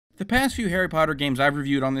The past few Harry Potter games I've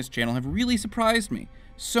reviewed on this channel have really surprised me.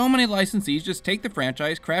 So many licensees just take the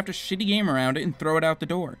franchise, craft a shitty game around it, and throw it out the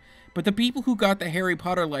door. But the people who got the Harry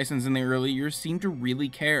Potter license in the early years seem to really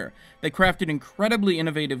care. They crafted incredibly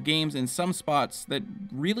innovative games in some spots that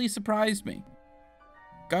really surprised me.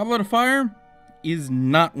 Goblet of Fire is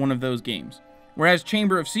not one of those games. Whereas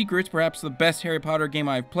Chamber of Secrets, perhaps the best Harry Potter game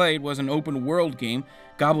I've played, was an open world game,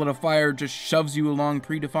 Goblet of Fire just shoves you along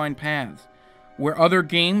predefined paths. Where other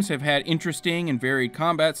games have had interesting and varied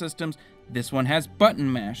combat systems, this one has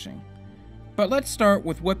button mashing. But let's start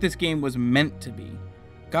with what this game was meant to be.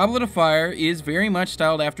 Goblet of Fire is very much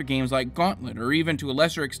styled after games like Gauntlet, or even to a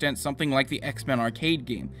lesser extent something like the X-Men arcade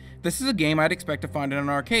game. This is a game I'd expect to find in an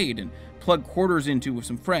arcade and plug quarters into with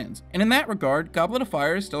some friends, and in that regard, Goblet of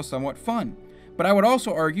Fire is still somewhat fun. But I would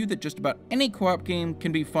also argue that just about any co-op game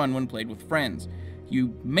can be fun when played with friends.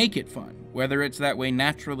 You make it fun, whether it's that way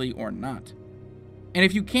naturally or not. And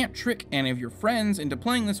if you can't trick any of your friends into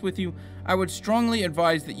playing this with you, I would strongly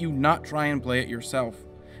advise that you not try and play it yourself.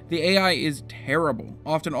 The AI is terrible,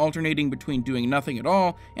 often alternating between doing nothing at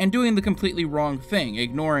all and doing the completely wrong thing,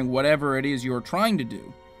 ignoring whatever it is you're trying to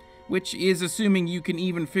do, which is assuming you can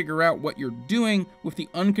even figure out what you're doing with the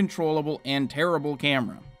uncontrollable and terrible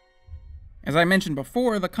camera. As I mentioned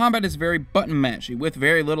before, the combat is very button mashy with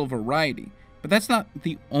very little variety, but that's not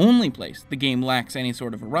the only place the game lacks any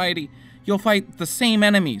sort of variety. You'll fight the same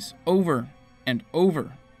enemies over and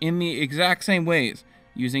over in the exact same ways,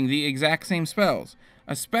 using the exact same spells,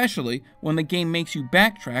 especially when the game makes you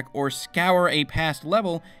backtrack or scour a past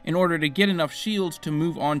level in order to get enough shields to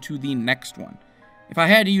move on to the next one. If I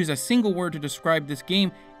had to use a single word to describe this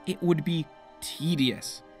game, it would be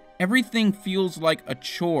tedious. Everything feels like a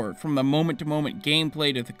chore, from the moment-to-moment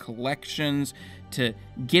gameplay to the collections, to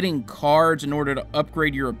getting cards in order to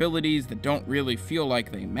upgrade your abilities that don't really feel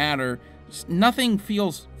like they matter. Just nothing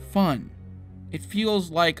feels fun. It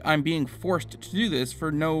feels like I'm being forced to do this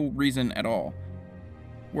for no reason at all.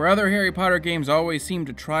 Where other Harry Potter games always seem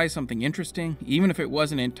to try something interesting, even if it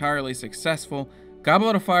wasn't entirely successful,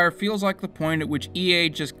 Goblet of Fire feels like the point at which EA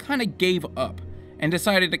just kinda gave up and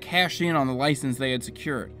decided to cash in on the license they had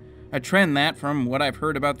secured. A trend that, from what I've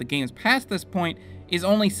heard about the games past this point, is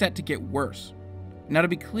only set to get worse. Now to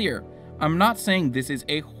be clear, I'm not saying this is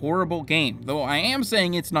a horrible game, though I am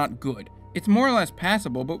saying it's not good. It's more or less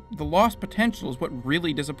passable, but the lost potential is what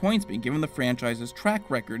really disappoints me, given the franchise's track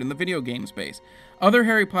record in the video game space. Other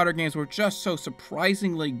Harry Potter games were just so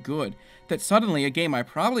surprisingly good that suddenly a game I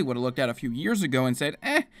probably would have looked at a few years ago and said,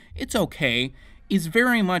 it's okay, is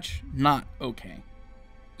very much not okay.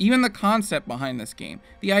 Even the concept behind this game,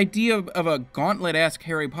 the idea of a Gauntlet-esque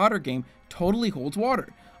Harry Potter game, totally holds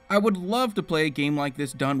water. I would love to play a game like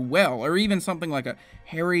this done well, or even something like a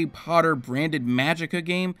Harry Potter branded Magicka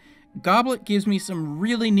game. Goblet gives me some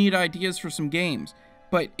really neat ideas for some games,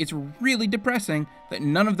 but it's really depressing that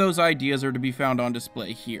none of those ideas are to be found on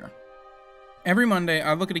display here. Every Monday,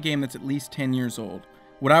 I look at a game that's at least 10 years old,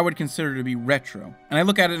 what I would consider to be retro, and I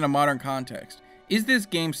look at it in a modern context. Is this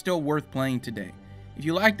game still worth playing today? If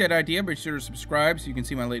you like that idea, be sure to subscribe so you can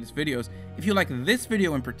see my latest videos. If you like this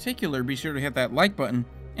video in particular, be sure to hit that like button,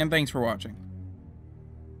 and thanks for watching.